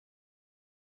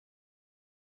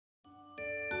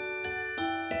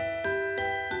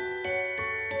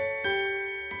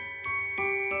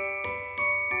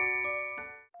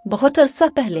बहुत अरसा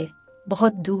पहले,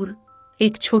 बहुत दूर,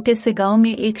 एक छोटे से गांव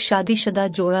में एक शादीशुदा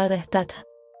जोड़ा रहता था।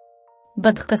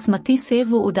 बदकिस्मती से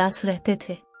वो उदास रहते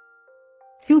थे,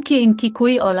 क्योंकि इनकी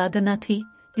कोई औलाद न थी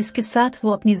जिसके साथ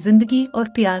वो अपनी जिंदगी और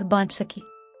प्यार बांट सकी।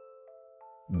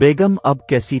 बेगम, अब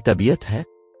कैसी तबीयत है?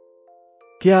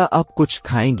 क्या आप कुछ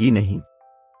खाएंगी नहीं?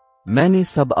 मैंने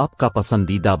सब आपका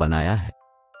पसंदीदा बनाया है।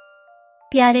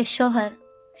 प्यारे शौहर,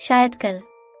 शायद कल।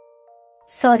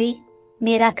 सॉरी,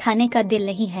 मेरा खाने का दिल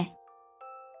नहीं है।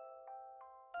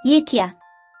 ये क्या?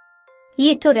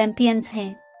 ये तो रैम्पियंस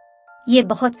हैं। ये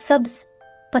बहुत सब्ज,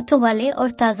 पत्तों वाले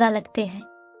और ताज़ा लगते हैं।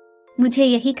 मुझे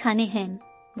यही खाने हैं,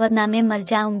 वरना मैं मर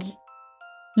जाऊंगी।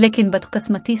 लेकिन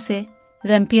बदकिस्मती से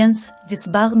रैम्पियंस जिस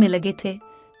बाग में लगे थे,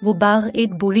 वो बाग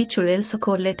एक बूढ़ी चुड़ैल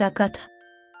स्कारलेटा का था।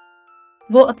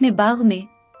 वो अपने बाग में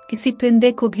किसी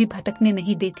परिंदे को भी भटकने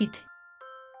नहीं देती थी।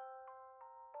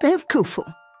 बेवकूफो,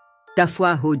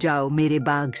 दफा हो जाओ मेरे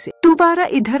बाग से। दोबारा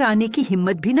इधर आने की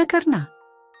हिम्मत भी न करना।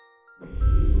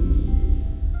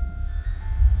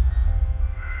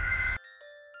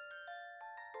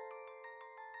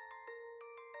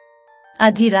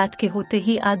 आधी रात के होते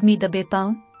ही आदमी दबे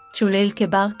पांव चुड़ैल के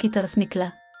बाग की तरफ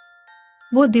निकला।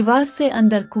 वो दीवार से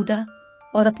अंदर कूदा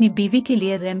और अपनी बीवी के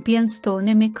लिए रैम्पियंस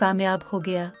तोड़ने में कामयाब हो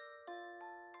गया।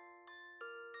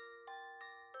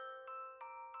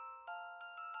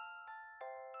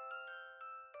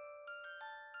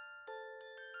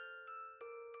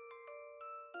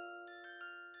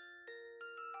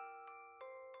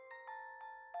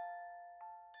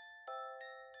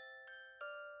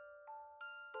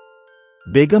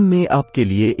 बेगम, मैं आपके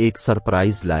लिए एक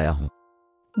सरप्राइज लाया हूं।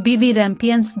 बीवी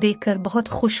रैम्पियंस देखकर बहुत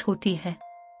खुश होती है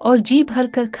और जी भर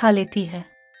कर खा लेती है।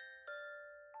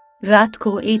 रात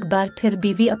को एक बार फिर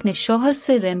बीवी अपने शौहर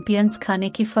से रैम्पियंस खाने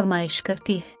की फरमाइश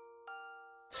करती है।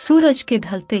 सूरज के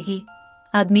ढलते ही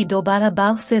आदमी दोबारा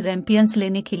बाग से रैम्पियंस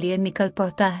लेने के लिए निकल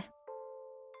पड़ता है।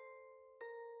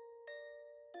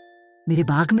 मेरे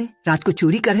बाग में रात को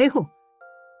चोरी कर रहे हो?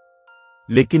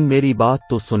 लेकिन मेरी बात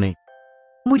तो सुने।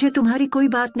 मुझे तुम्हारी कोई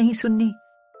बात नहीं सुननी।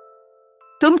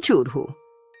 तुम चोर हो,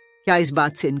 क्या इस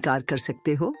बात से इनकार कर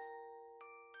सकते हो?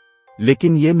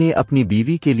 लेकिन ये मैं अपनी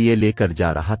बीवी के लिए लेकर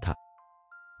जा रहा था।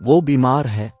 वो बीमार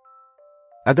है।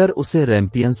 अगर उसे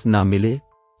रैम्पियंस ना मिले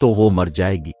तो वो मर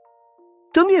जाएगी।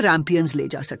 तुम ये रैम्पियंस ले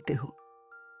जा सकते हो,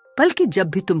 बल्कि जब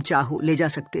भी तुम चाहो ले जा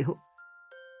सकते हो।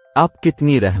 आप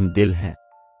कितनी रहमदिल हैं।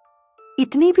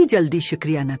 इतनी भी जल्दी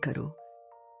शुक्रिया ना करो।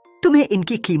 तुम्हें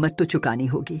इनकी कीमत तो चुकानी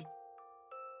होगी।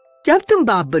 जब तुम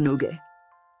बाप बनोगे,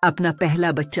 अपना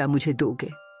पहला बच्चा मुझे दोगे।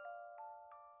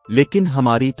 लेकिन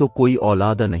हमारी तो कोई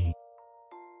औलाद नहीं।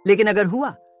 लेकिन अगर हुआ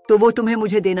तो वो तुम्हें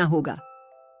मुझे देना होगा।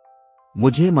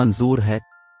 मुझे मंजूर है।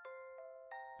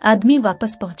 आदमी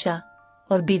वापस पहुंचा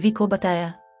और बीवी को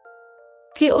बताया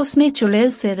कि उसने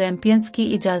चुड़ैल से रैम्पियंस की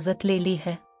इजाजत ले ली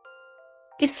है,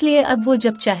 इसलिए अब वो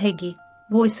जब चाहेगी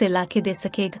वो इसे लाके दे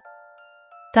सकेगा।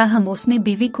 ताहम उसने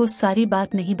बीवी को सारी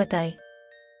बात नहीं बताई,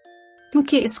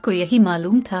 क्योंकि इसको यही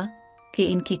मालूम था कि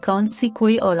इनकी कौन सी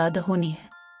कोई औलाद होनी है।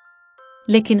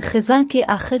 लेकिन खिज़ा के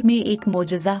आखिर में एक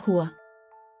मोजज़ा हुआ।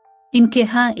 इनके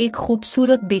यहाँ एक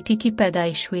खूबसूरत बेटी की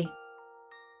पैदाइश हुई।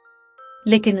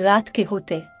 लेकिन रात के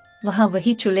होते वहां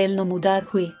वही चुड़ैल नमूदार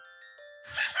हुई।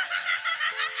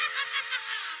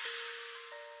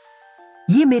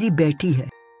 ये मेरी बेटी है।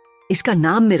 इसका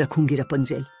नाम मैं रखूंगी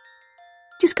रपुंज़ेल,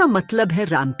 जिसका मतलब है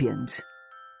रैम्पियंस।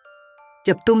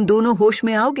 जब तुम दोनों होश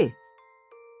में आओगे,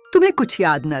 तुम्हें कुछ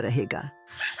याद न रहेगा।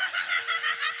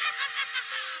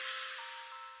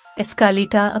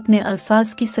 एस्कालिटा अपने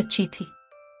अल्फाज की सच्ची थी।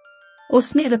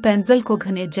 उसने रपुंज़ेल को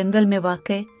घने जंगल में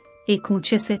वाक़े एक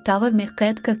ऊंचे से टावर में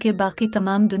कैद करके बाकी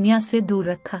तमाम दुनिया से दूर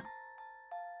रखा,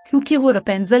 क्योंकि वो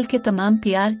रपुंज़ेल के तमाम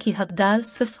प्यार की हकदार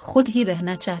सिर्फ खुद ही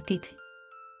रहना चाहती थी।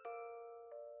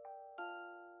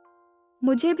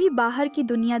 मुझे भी बाहर की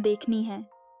दुनिया देखनी है।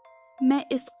 मैं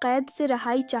इस कैद से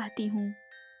रहाई चाहती हूँ।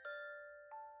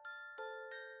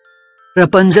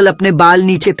 रपुंज़ेल, अपने बाल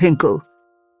नीचे फेंको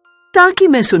ताकि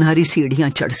मैं सुनहरी सीढ़ियां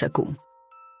चढ़ सकूं।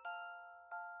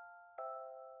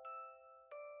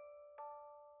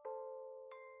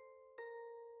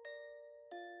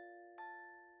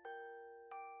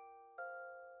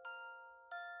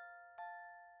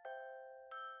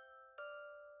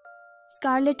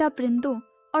 स्कारलेटा परिंदों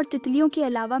और तितलियों के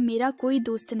अलावा मेरा कोई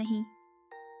दोस्त नहीं।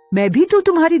 मैं भी तो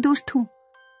तुम्हारी दोस्त हूं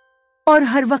और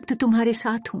हर वक्त तुम्हारे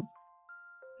साथ हूं।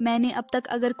 मैंने अब तक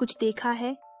अगर कुछ देखा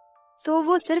है तो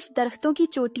वो सिर्फ दरख्तों की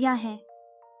चोटियां हैं।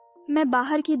 मैं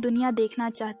बाहर की दुनिया देखना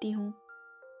चाहती हूँ।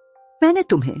 मैंने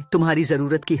तुम्हें तुम्हारी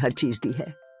जरूरत की हर चीज दी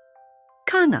है।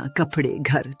 खाना, कपड़े,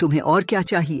 घर। तुम्हें और क्या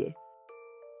चाहिए?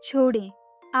 छोड़ें,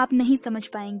 आप नहीं समझ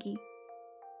पाएंगी।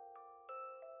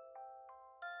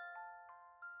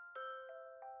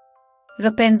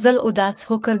 रपेंजल उदास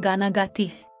होकर गाना गाती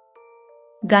है।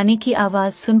 गाने की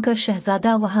आवाज सुनकर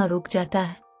शहजादा वहां रुक जाता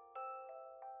है।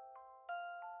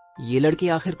 ये लड़की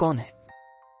आखिर कौन है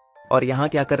और यहां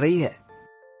क्या कर रही है?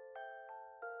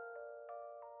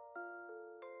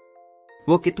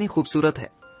 वो कितनी खूबसूरत है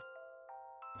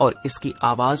और इसकी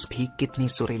आवाज भी कितनी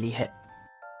सुरीली है।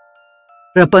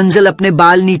 रपेंजल अपने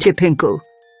बाल नीचे फेंको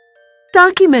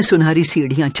ताकि मैं सुनहरी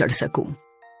सीढ़ियां चढ़ सकूं।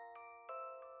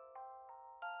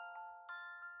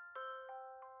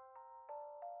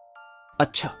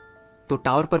 अच्छा, तो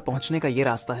टावर पर पहुंचने का ये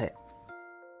रास्ता है।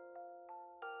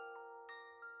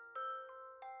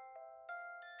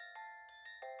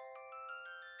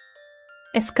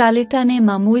 एस्कालेटा ने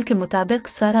मामूल के मुताबिक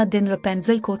सारा दिन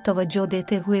रपेंजल को तवज्जो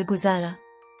देते हुए गुजारा।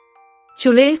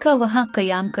 चुड़ैल का वहां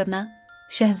कयाम करना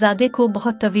शहजादे को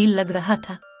बहुत तवील लग रहा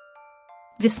था,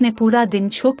 जिसने पूरा दिन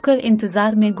छुपकर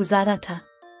इंतजार में गुजारा था।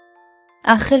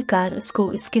 आखिरकार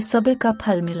इसको इसके सब्र का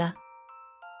फल मिला।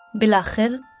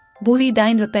 बिलाखिर बूढ़ी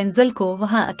डाइन रपेंजल को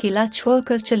वहां अकेला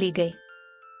छोड़कर चली गई।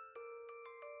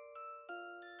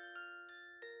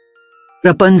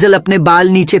 रपेंजल अपने बाल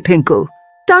नीचे फेंको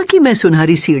ताकि मैं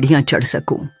सुनहरी सीढ़ियां चढ़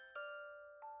सकूं।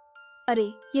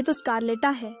 अरे, ये तो स्कारलेटा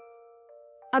है।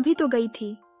 अभी तो गई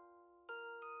थी,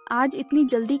 आज इतनी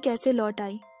जल्दी कैसे लौट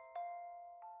आई?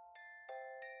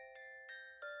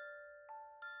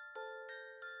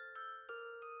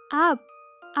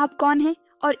 आप कौन हैं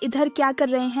और इधर क्या कर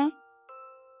रहे हैं?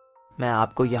 मैं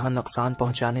आपको यहां नुकसान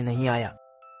पहुंचाने नहीं आया।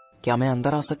 क्या मैं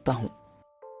अंदर आ सकता हूं?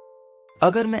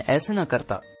 अगर मैं ऐसे ना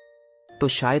करता तो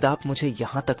शायद आप मुझे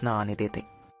यहां तक ना आने देते।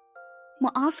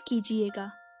 माफ कीजिएगा,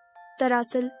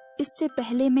 दरअसल इससे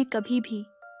पहले मैं कभी भी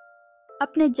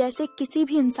अपने जैसे किसी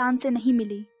भी इंसान से नहीं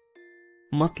मिली।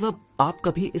 मतलब आप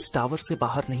कभी इस टावर से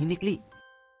बाहर नहीं निकली?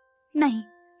 नहीं,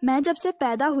 मैं जब से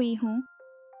पैदा हुई हूं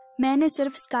मैंने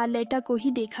सिर्फ स्कारलेटा को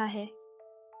ही देखा है।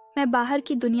 मैं बाहर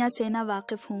की दुनिया से ना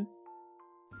वाकिफ हूं।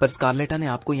 पर स्कारलेटा ने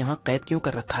आपको यहाँ कैद क्यों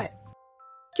कर रखा है?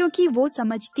 क्योंकि वो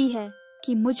समझती है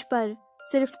कि मुझ पर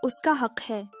सिर्फ उसका हक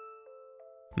है।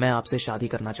 मैं आपसे शादी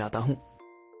करना चाहता हूँ।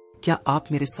 क्या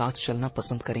आप मेरे साथ चलना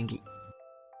पसंद करेंगी?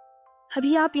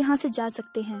 अभी आप यहाँ से जा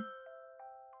सकते हैं।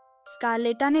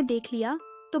 स्कारलेटा ने देख लिया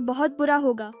तो बहुत बुरा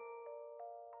होगा।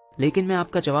 लेकिन मैं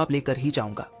आपका जवाब लेकर ही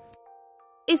जाऊंगा।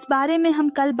 इस बारे में हम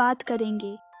कल बात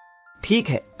करेंगे। ठीक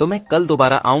है, तो मैं कल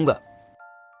दोबारा आऊंगा।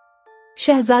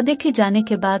 शहजादे के जाने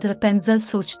के बाद रपेंजल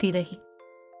सोचती रही।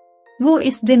 वो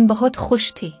इस दिन बहुत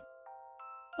खुश थी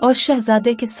और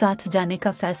शहजादे के साथ जाने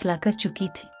का फैसला कर चुकी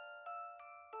थी।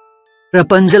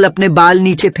 रपेंजल अपने बाल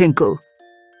नीचे फेंको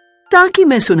ताकि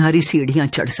मैं सुनहरी सीढ़ियां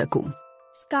चढ़ सकूं।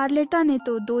 स्कारलेटा ने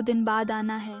तो 2 दिन बाद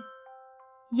आना है।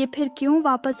 ये फिर क्यों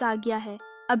वापस आ गया है?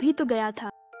 अभी तो गया था।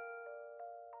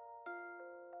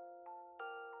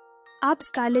 आप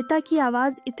स्कारलेटा की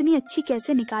आवाज इतनी अच्छी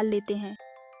कैसे निकाल लेते हैं?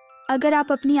 अगर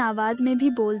आप अपनी आवाज में भी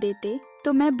बोल देते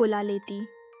तो मैं बुला लेती।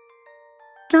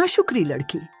 नाशुक्री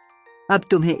लड़की, अब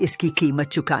तुम्हें इसकी कीमत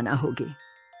चुकाना होगी।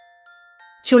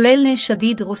 चुड़ैल ने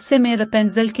शदीद गुस्से में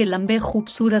रपेंजल के लंबे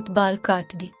खूबसूरत बाल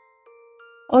काट दिए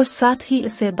और साथ ही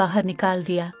इसे बाहर निकाल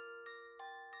दिया।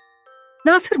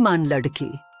 नाफरमान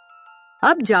लड़की,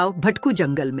 अब जाओ भटकू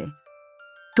जंगल में।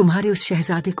 तुम्हारे उस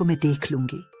शहजादे को मैं देख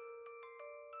लूंगी।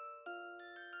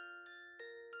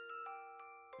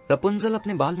 रपुंजल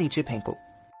अपने बाल नीचे फेंको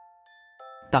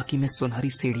ताकि मैं सुनहरी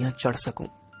सीढ़ियां चढ़ सकूं।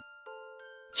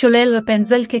 चुड़ैल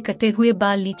रपेंजल के कटे हुए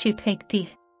बाल नीचे फेंकती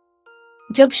है।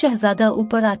 जब शहजादा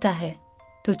ऊपर आता है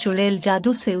तो चुड़ैल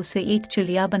जादू से उसे एक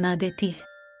चिड़िया बना देती है।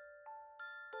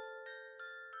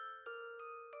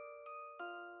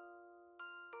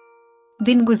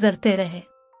 दिन गुजरते रहे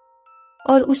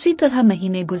और उसी तरह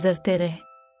महीने गुजरते रहे।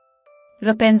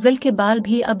 रपेंजल के बाल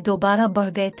भी अब दोबारा बढ़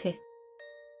गए थे।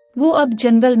 वो अब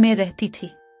जंगल में रहती थी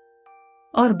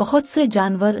और बहुत से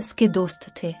जानवर इसके दोस्त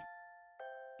थे।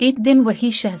 एक दिन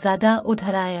वही शहजादा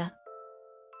उधर आया।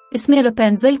 इसने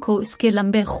रपेंजल को इसके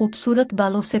लंबे खूबसूरत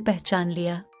बालों से पहचान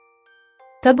लिया।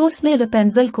 तब उसने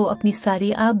रपेंजल को अपनी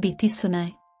सारी आप बीती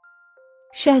सुनाई।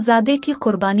 शहजादे की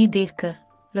कुर्बानी देखकर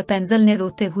रपेंजल ने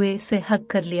रोते हुए इसे हग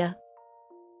कर लिया।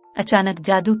 अचानक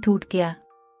जादू टूट गया।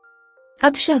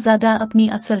 अब शहजादा अपनी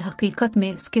असल हकीकत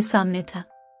में इसके सामने था।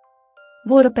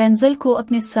 वो रपेंजल को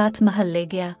अपने साथ महल ले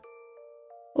गया।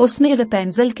 उसने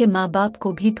रपेंजल के माँ बाप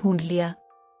को भी ढूंढ लिया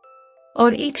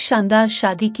और एक शानदार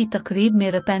शादी की तकरीब में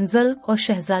रपेंजल और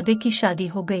शहजादे की शादी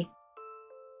हो गई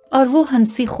और वो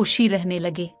हंसी खुशी रहने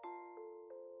लगे।